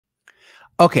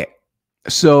Okay,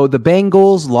 so the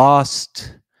Bengals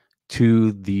lost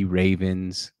to the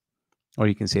Ravens, or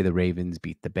you can say the Ravens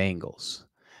beat the Bengals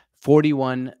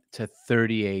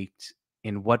 41-38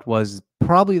 in what was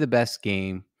probably the best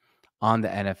game on the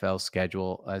NFL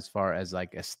schedule as far as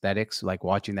like aesthetics. Like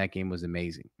watching that game was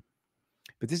amazing.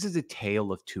 But this is a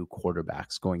tale of two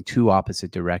quarterbacks going two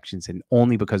opposite directions, and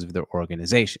only because of their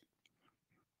organization.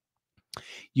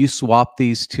 You swap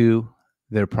these two,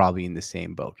 they're probably in the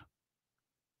same boat.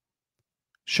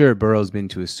 Sure, Burrow's been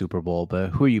to a Super Bowl, but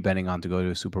who are you betting on to go to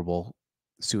a Super Bowl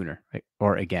sooner, right?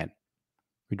 Or again?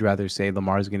 Would you rather say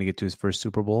Lamar's going to get to his first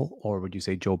Super Bowl, or would you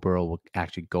say Joe Burrow will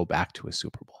actually go back to a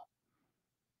Super Bowl?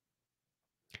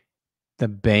 The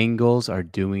Bengals are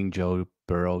doing Joe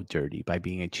Burrow dirty by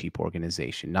being a cheap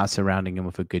organization, not surrounding him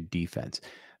with a good defense.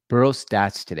 Burrow's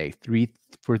stats today: 30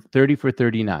 for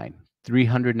 39,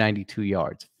 392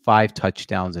 yards, 5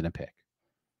 touchdowns, and a pick.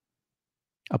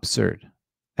 Absurd.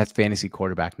 That's fantasy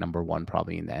quarterback number one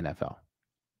probably in the NFL.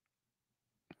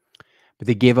 But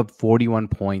they gave up 41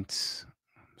 points,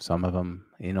 some of them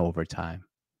in overtime,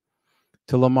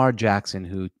 to Lamar Jackson,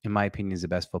 who, in my opinion, is the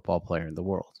best football player in the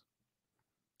world.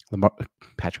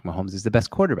 Patrick Mahomes is the best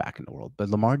quarterback in the world, but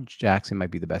Lamar Jackson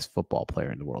might be the best football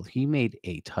player in the world. He made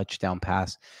a touchdown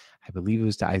pass. I believe it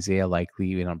was to Isaiah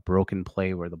Likely in a broken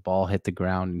play where the ball hit the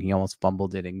ground and he almost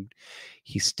fumbled it, and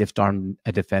he stiff-armed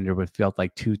a defender, but felt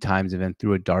like 2 times and then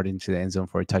threw a dart into the end zone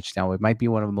for a touchdown. It might be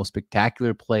one of the most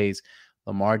spectacular plays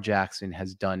Lamar Jackson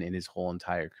has done in his whole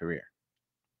entire career.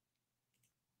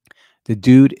 The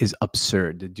dude is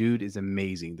absurd. The dude is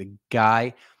amazing. The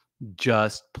guy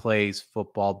just plays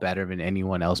football better than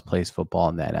anyone else plays football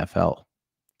in the NFL.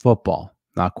 Football,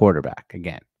 not quarterback,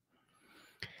 again.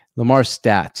 Lamar's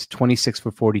stats: 26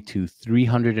 for 42,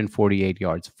 348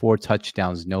 yards, 4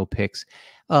 touchdowns, no picks.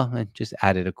 Oh, and just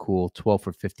added a cool 12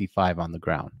 for 55 on the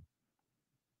ground.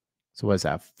 So what's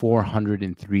that?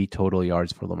 403 total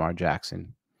yards for Lamar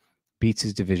Jackson. Beats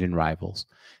his division rivals.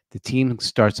 The team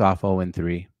starts off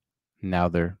 0-3. Now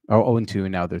they're 0-2,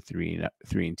 and now they're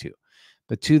 3-2.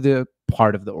 But to the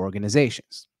part of the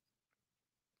organizations,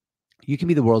 you can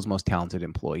be the world's most talented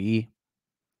employee.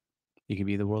 You can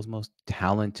be the world's most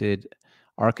talented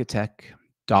architect,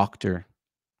 doctor,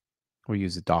 or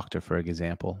use a doctor for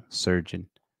example, surgeon.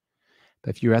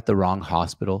 But if you're at the wrong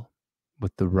hospital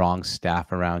with the wrong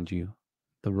staff around you,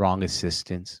 the wrong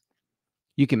assistants,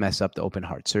 you can mess up the open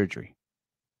heart surgery.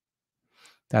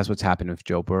 That's what's happened with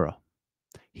Joe Burrow.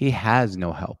 He has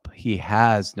no help. He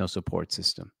has no support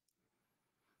system.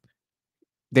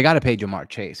 They got to pay Jamar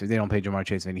Chase. If they don't pay Jamar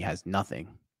Chase, then he has nothing.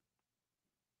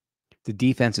 The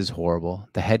defense is horrible.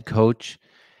 The head coach,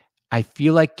 I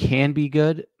feel like, can be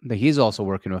good, but he's also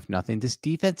working with nothing. This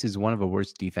defense is one of the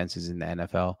worst defenses in the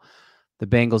NFL. The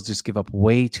Bengals just give up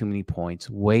way too many points,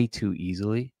 way too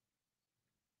easily.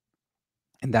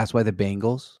 And that's why the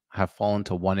Bengals have fallen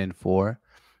to 1-4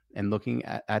 and looking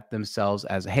at themselves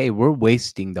as, hey, we're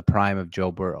wasting the prime of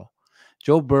Joe Burrow.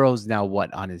 Joe Burrow's now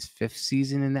what, on his 5th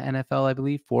season in the NFL, I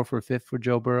believe? 4th or 5th for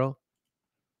Joe Burrow.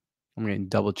 I'm going to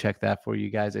double check that for you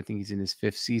guys. I think he's in his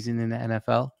 5th season in the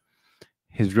NFL.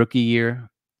 His rookie year,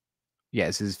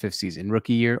 this is his 5th season.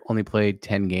 Rookie year, only played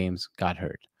 10 games, got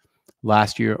hurt.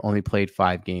 Last year, only played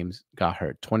 5 games, got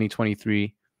hurt.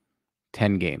 2023,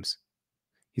 10 games.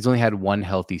 He's only had 1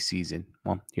 healthy season.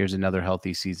 Well, here's another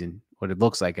healthy season, what it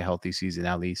looks like a healthy season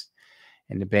at least.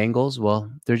 And the Bengals,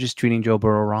 well, they're just treating Joe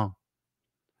Burrow wrong.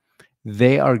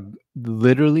 They are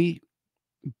literally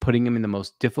putting him in the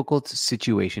most difficult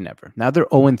situation ever. Now they're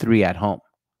 0-3 at home.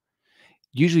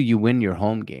 Usually you win your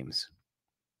home games.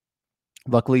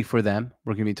 Luckily for them,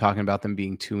 we're going to be talking about them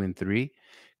being 2-3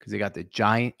 because they got the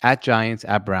Giants,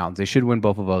 at Browns. They should win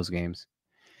both of those games.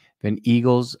 Then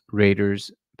Eagles, Raiders,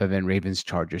 but then Ravens,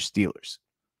 Chargers, Steelers.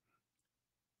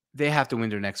 They have to win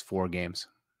their next 4 games.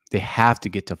 They have to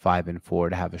get to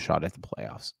 5-4 to have a shot at the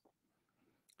playoffs.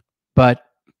 But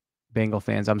Bengal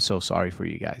fans, I'm so sorry for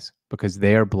you guys because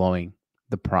they are blowing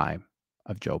the prime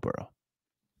of Joe Burrow.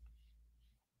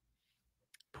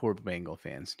 Poor Bengal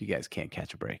fans. You guys can't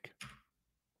catch a break.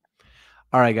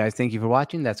 All right, guys. Thank you for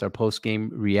watching. That's our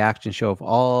post-game reaction show of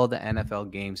all the NFL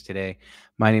games today.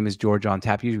 My name is George on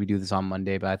Tap. Usually we do this on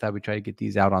Monday, but I thought we'd try to get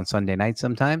these out on Sunday night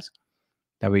sometimes.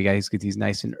 That way you guys get these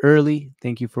nice and early.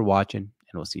 Thank you for watching,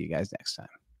 and we'll see you guys next time.